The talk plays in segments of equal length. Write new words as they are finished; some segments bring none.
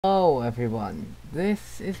Hello everyone,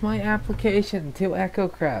 this is my application to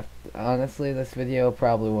EchoCraft. Honestly, this video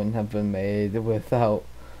probably wouldn't have been made without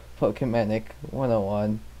Pokemanic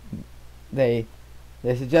 101. They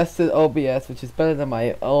suggested OBS, which is better than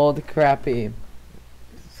my old crappy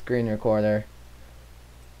screen recorder.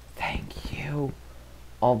 Thank you.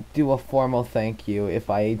 I'll do a formal thank you if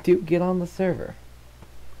I do get on the server.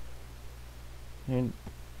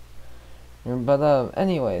 But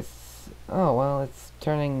anyways. Oh, well, it's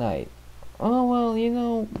turning night. Oh,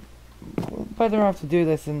 well, better off to do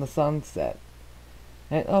this in the sunset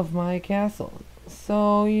of my castle.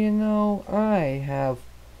 So, I have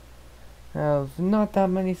not that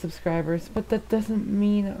many subscribers, but that doesn't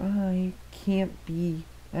mean I can't be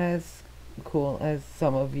as cool as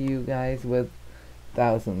some of you guys with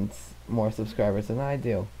thousands more subscribers than I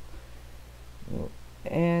do.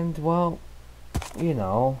 And, well,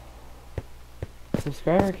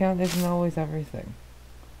 subscriber count isn't always everything.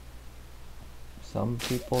 Some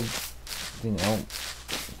people, some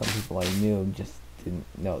people I knew just didn't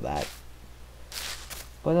know that.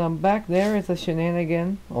 But back there is a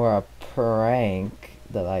shenanigan or a prank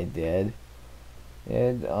that I did.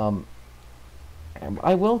 I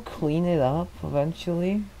will clean it up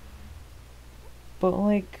eventually.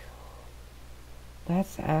 But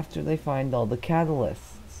that's after they find all the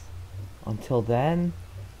catalysts. Until then,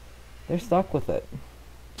 they're stuck with it.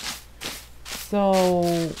 So,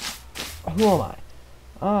 who am I?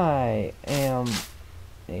 I am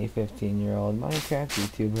a 15-year-old Minecraft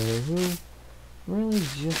YouTuber who really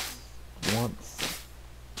just wants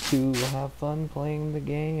to have fun playing the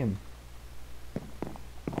game.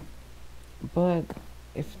 But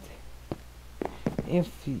if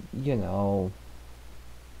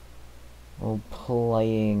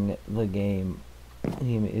playing the game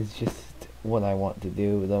is just what I want to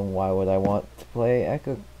do, then why would I want to play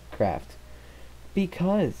EchoCraft?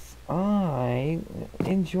 Because I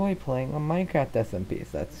enjoy playing on Minecraft SMPs.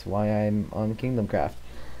 That's why I'm on KingdomCraft.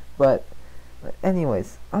 But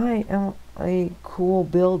anyways, I am a cool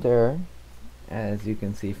builder, as you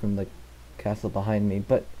can see from the castle behind me,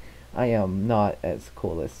 but I am not as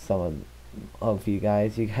cool as some of you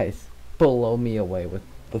guys. You guys blow me away with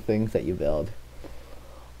the things that you build.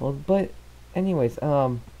 Well, but anyways,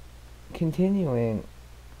 continuing,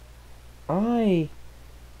 I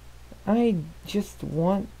just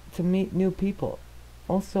want to meet new people.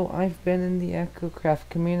 Also, I've been in the EchoCraft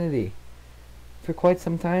community for quite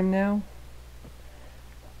some time now.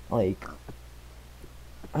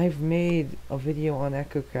 I've made a video on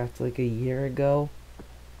EchoCraft a year ago,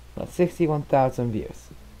 about 61,000 views.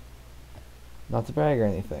 Not to brag or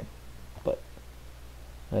anything, but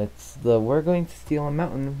it's the We're Going to Steal a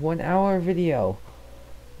Mountain 1 hour video.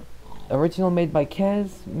 Original made by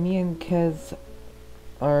Kez. Me and Kez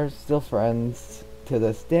are still friends to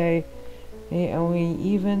this day, and we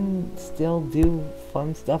even still do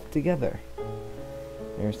fun stuff together.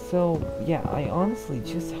 So yeah, I honestly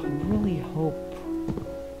just really hope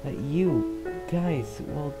that you guys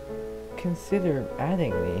will consider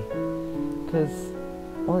adding me, because,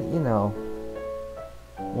 well,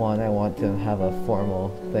 one, I want to have a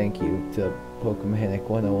formal thank you to Pokemanic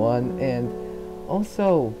 101, and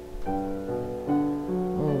also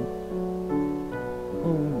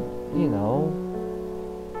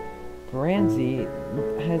Branzy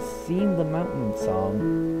has seen the Mountain Song.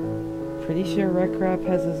 Pretty sure Recrap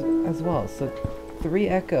has as well. So 3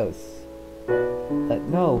 echoes that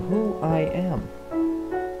know who I am.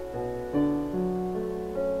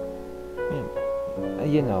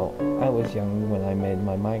 I was young when I made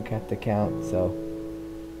my Minecraft account, so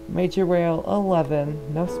Major Whale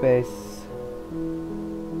 11, no space,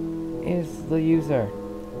 is the user.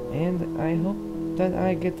 And I hope that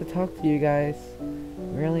I get to talk to you guys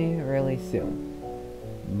really, really soon.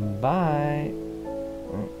 Bye.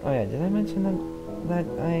 Oh yeah, did I mention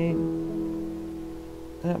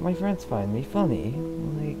that my friends find me funny?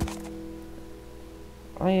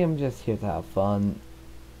 I am just here to have fun.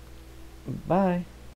 Bye.